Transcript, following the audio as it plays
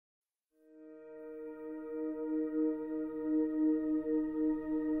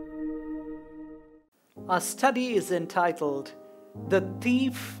Our study is entitled, "The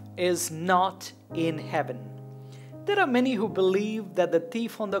Thief is Not in Heaven." There are many who believe that the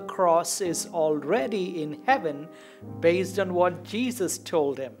thief on the cross is already in heaven based on what Jesus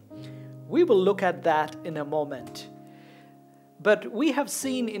told him. We will look at that in a moment. But we have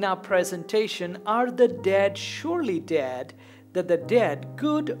seen in our presentation, Are the Dead Surely Dead? That the dead,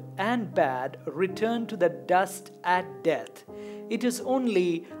 good and bad, return to the dust at death. It is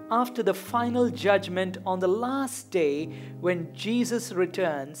only after the final judgment on the last day, when Jesus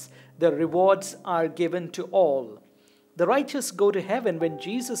returns, the rewards are given to all. The righteous go to heaven when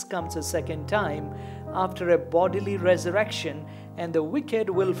Jesus comes a second time after a bodily resurrection, and the wicked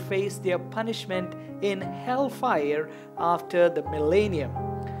will face their punishment in hellfire after the millennium.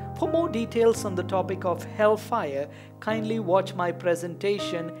 For more details on the topic of hellfire, kindly watch my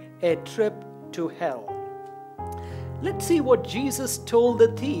presentation, A Trip to Hell. Let's see what Jesus told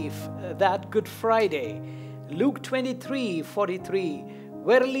the thief that Good Friday. Luke 23:43,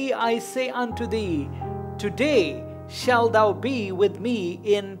 "Verily I say unto thee, today shalt thou be with me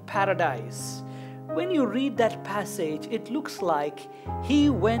in paradise." When you read that passage, it looks like he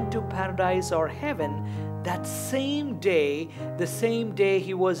went to paradise or heaven that same day, the same day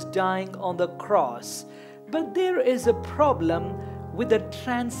he was dying on the cross. But there is a problem with the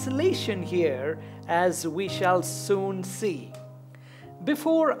translation here, as we shall soon see.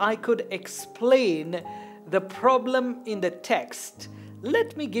 Before I could explain the problem in the text,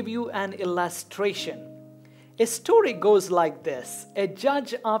 let me give you an illustration. A story goes like this. A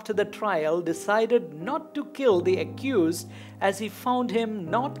judge after the trial decided not to kill the accused as he found him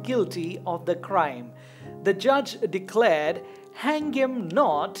not guilty of the crime. The judge declared, "Hang him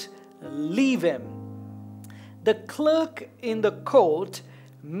not, leave him." The clerk in the court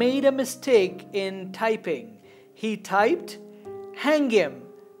made a mistake in typing. He typed, "Hang him,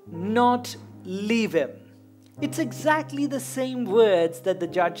 not leave him." It's exactly the same words that the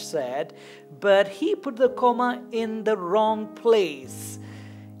judge said, but he put the comma in the wrong place.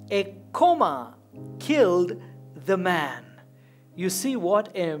 A comma killed the man. You see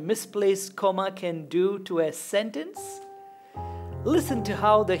what a misplaced comma can do to a sentence? Listen to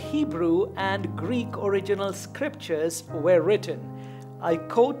how the Hebrew and Greek original scriptures were written. I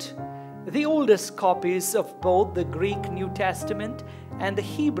quote, "The oldest copies of both the Greek New Testament and the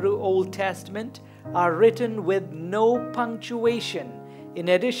Hebrew Old Testament are written with no punctuation. In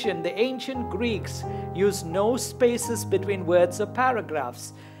addition, the ancient Greeks used no spaces between words or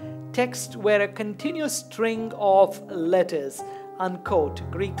paragraphs. Texts were a continuous string of letters." Unquote,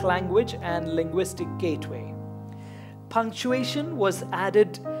 Greek Language and Linguistic Gateway. Punctuation was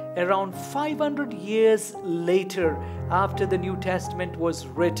added around 500 years later after the New Testament was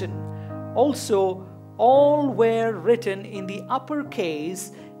written. Also, all were written in the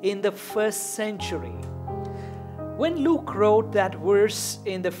uppercase in the 1st century. When Luke wrote that verse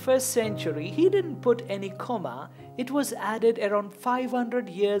in the 1st century, he didn't put any comma. It was added around 500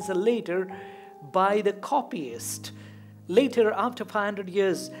 years later by the copyist. Later, after 500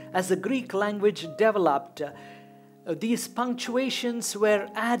 years, as the Greek language developed, these punctuations were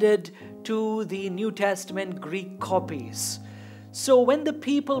added to the New Testament Greek copies. So when the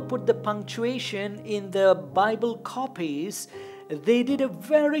people put the punctuation in the Bible copies, they did a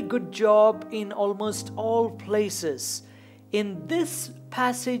very good job in almost all places. In this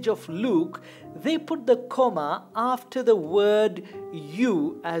passage of Luke, they put the comma after the word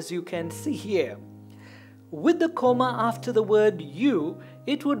 "you," as you can see here. With the comma after the word "you,"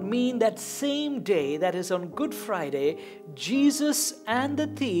 it would mean that same day, that is on Good Friday, Jesus and the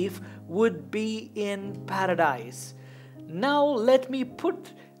thief would be in paradise. Now let me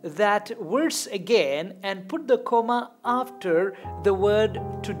put that verse again and put the comma after the word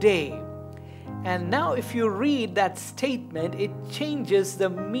 "today." And now if you read that statement, it changes the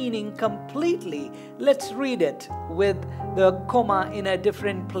meaning completely. Let's read it with the comma in a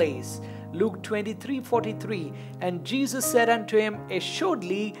different place. Luke 23:43, "And Jesus said unto him,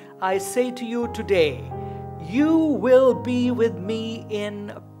 Assuredly I say to you today, you will be with me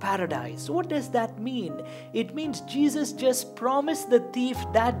in paradise." What does that mean? It means Jesus just promised the thief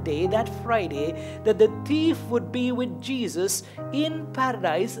that day, that Friday, that the thief would be with Jesus in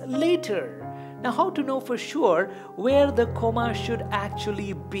paradise later. Now, how to know for sure where the comma should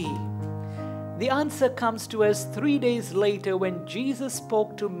actually be? The answer comes to us 3 days later when Jesus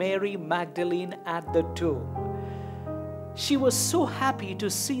spoke to Mary Magdalene at the tomb. She was so happy to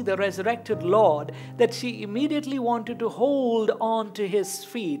see the resurrected Lord that she immediately wanted to hold on to his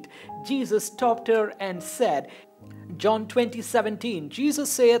feet. Jesus stopped her and said, John 20:17, Jesus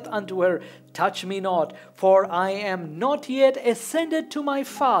saith unto her, Touch me not, for I am not yet ascended to my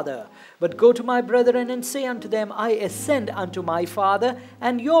Father, but go to my brethren and say unto them, I ascend unto my Father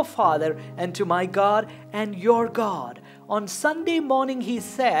and your Father, and to my God and your God. On Sunday morning he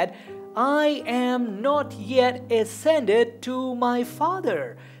said, I am not yet ascended to my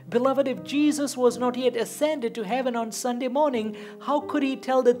Father. Beloved, if Jesus was not yet ascended to heaven on Sunday morning, how could he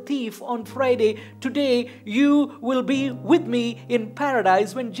tell the thief on Friday, today you will be with me in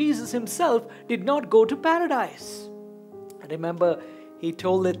paradise, when Jesus himself did not go to paradise? Remember, he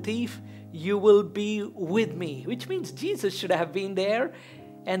told the thief, you will be with me, which means Jesus should have been there,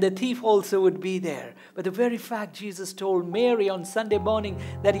 and the thief also would be there. But the very fact Jesus told Mary on Sunday morning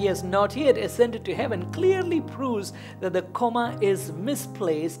that he has not yet ascended to heaven clearly proves that the comma is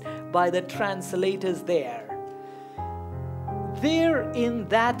misplaced by the translators there. There in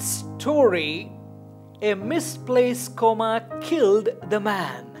that story, a misplaced comma killed the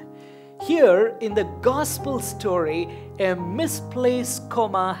man. Here in the gospel story, a misplaced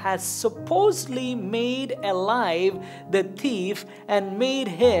comma has supposedly made alive the thief and made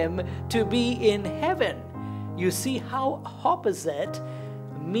him to be in heaven. You see how opposite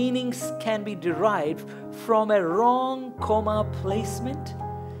meanings can be derived from a wrong comma placement?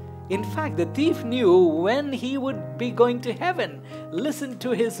 In fact, the thief knew when he would be going to heaven. Listen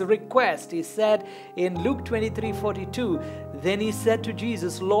to his request. He said in Luke 23:42, then he said to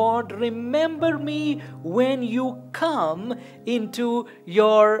Jesus, Lord, remember me when you come into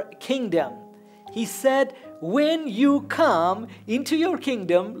your kingdom. He said, when you come into your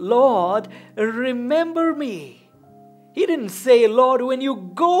kingdom, Lord, remember me. He didn't say, Lord, when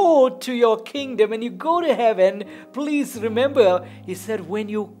you go to your kingdom and you go to heaven, please remember. He said, when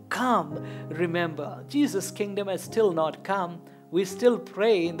you come, remember. Jesus' kingdom has still not come. We still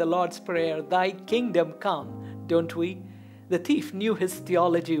pray in the Lord's Prayer, thy kingdom come, don't we? The thief knew his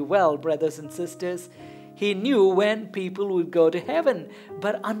theology well, brothers and sisters. He knew when people would go to heaven,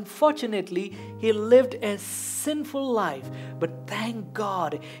 but unfortunately, he lived a sinful life. But thank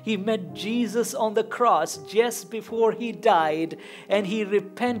God, he met Jesus on the cross just before he died, and he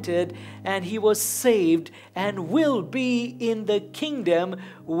repented, and he was saved, and will be in the kingdom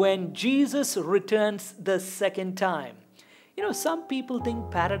when Jesus returns the second time. You know, some people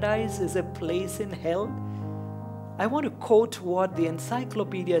think paradise is a place in hell. I want to quote what the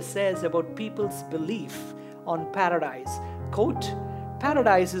encyclopedia says about people's belief on paradise. Quote,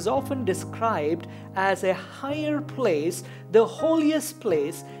 paradise is often described as a higher place, the holiest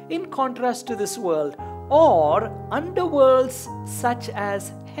place, in contrast to this world, or underworlds such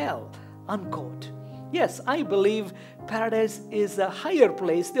as hell, unquote. Yes, I believe paradise is a higher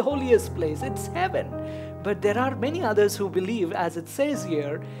place, the holiest place, it's heaven. But there are many others who believe, as it says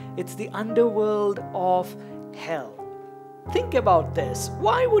here, it's the underworld of hell. Think about this.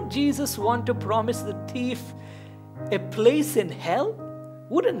 Why would Jesus want to promise the thief a place in hell?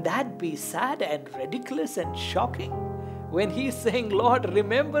 Wouldn't that be sad and ridiculous and shocking? When he's saying, Lord,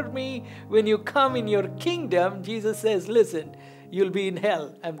 remember me when you come in your kingdom, Jesus says, listen, you'll be in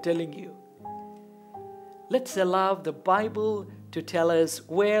hell, I'm telling you. Let's allow the Bible to tell us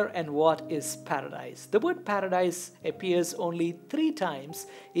where and what is paradise. The word paradise appears only 3 times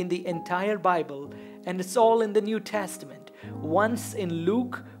in the entire Bible, and it's all in the New Testament. Once in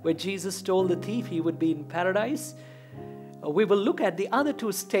Luke, where Jesus told the thief he would be in paradise. We will look at the other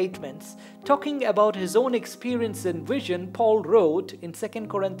 2 statements. Talking about his own experience and vision, Paul wrote in 2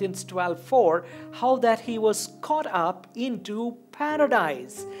 Corinthians 12:4 how that he was caught up into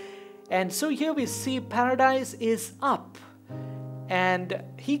paradise. And so here we see paradise is up. And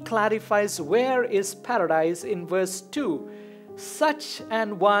he clarifies where is paradise in verse 2. Such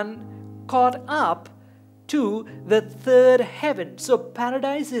an one caught up to the 3rd heaven. So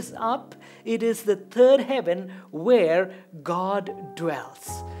paradise is up. It is the 3rd heaven where God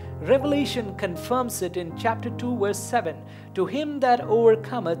dwells. Revelation confirms it in chapter 2 verse 7. To him that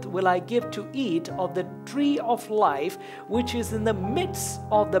overcometh will I give to eat of the tree of life, which is in the midst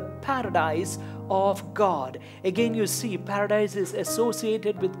of the paradise of God. Again, you see, paradise is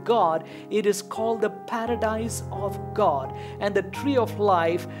associated with God. It is called the paradise of God. And the tree of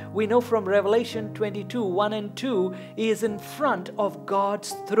life, we know from Revelation 22:1 and 2, is in front of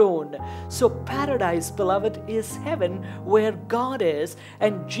God's throne. So paradise, beloved, is heaven where God is.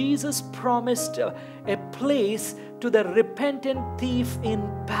 And Jesus promised a place to the repentant thief in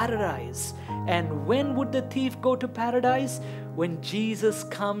paradise. And when would the thief go to paradise? When Jesus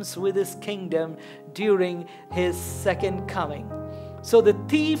comes with his kingdom during his second coming. So the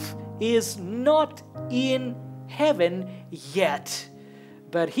thief is not in heaven yet,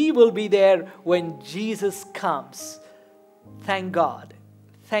 but he will be there when Jesus comes. Thank God.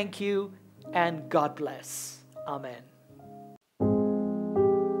 Thank you, and God bless. Amen.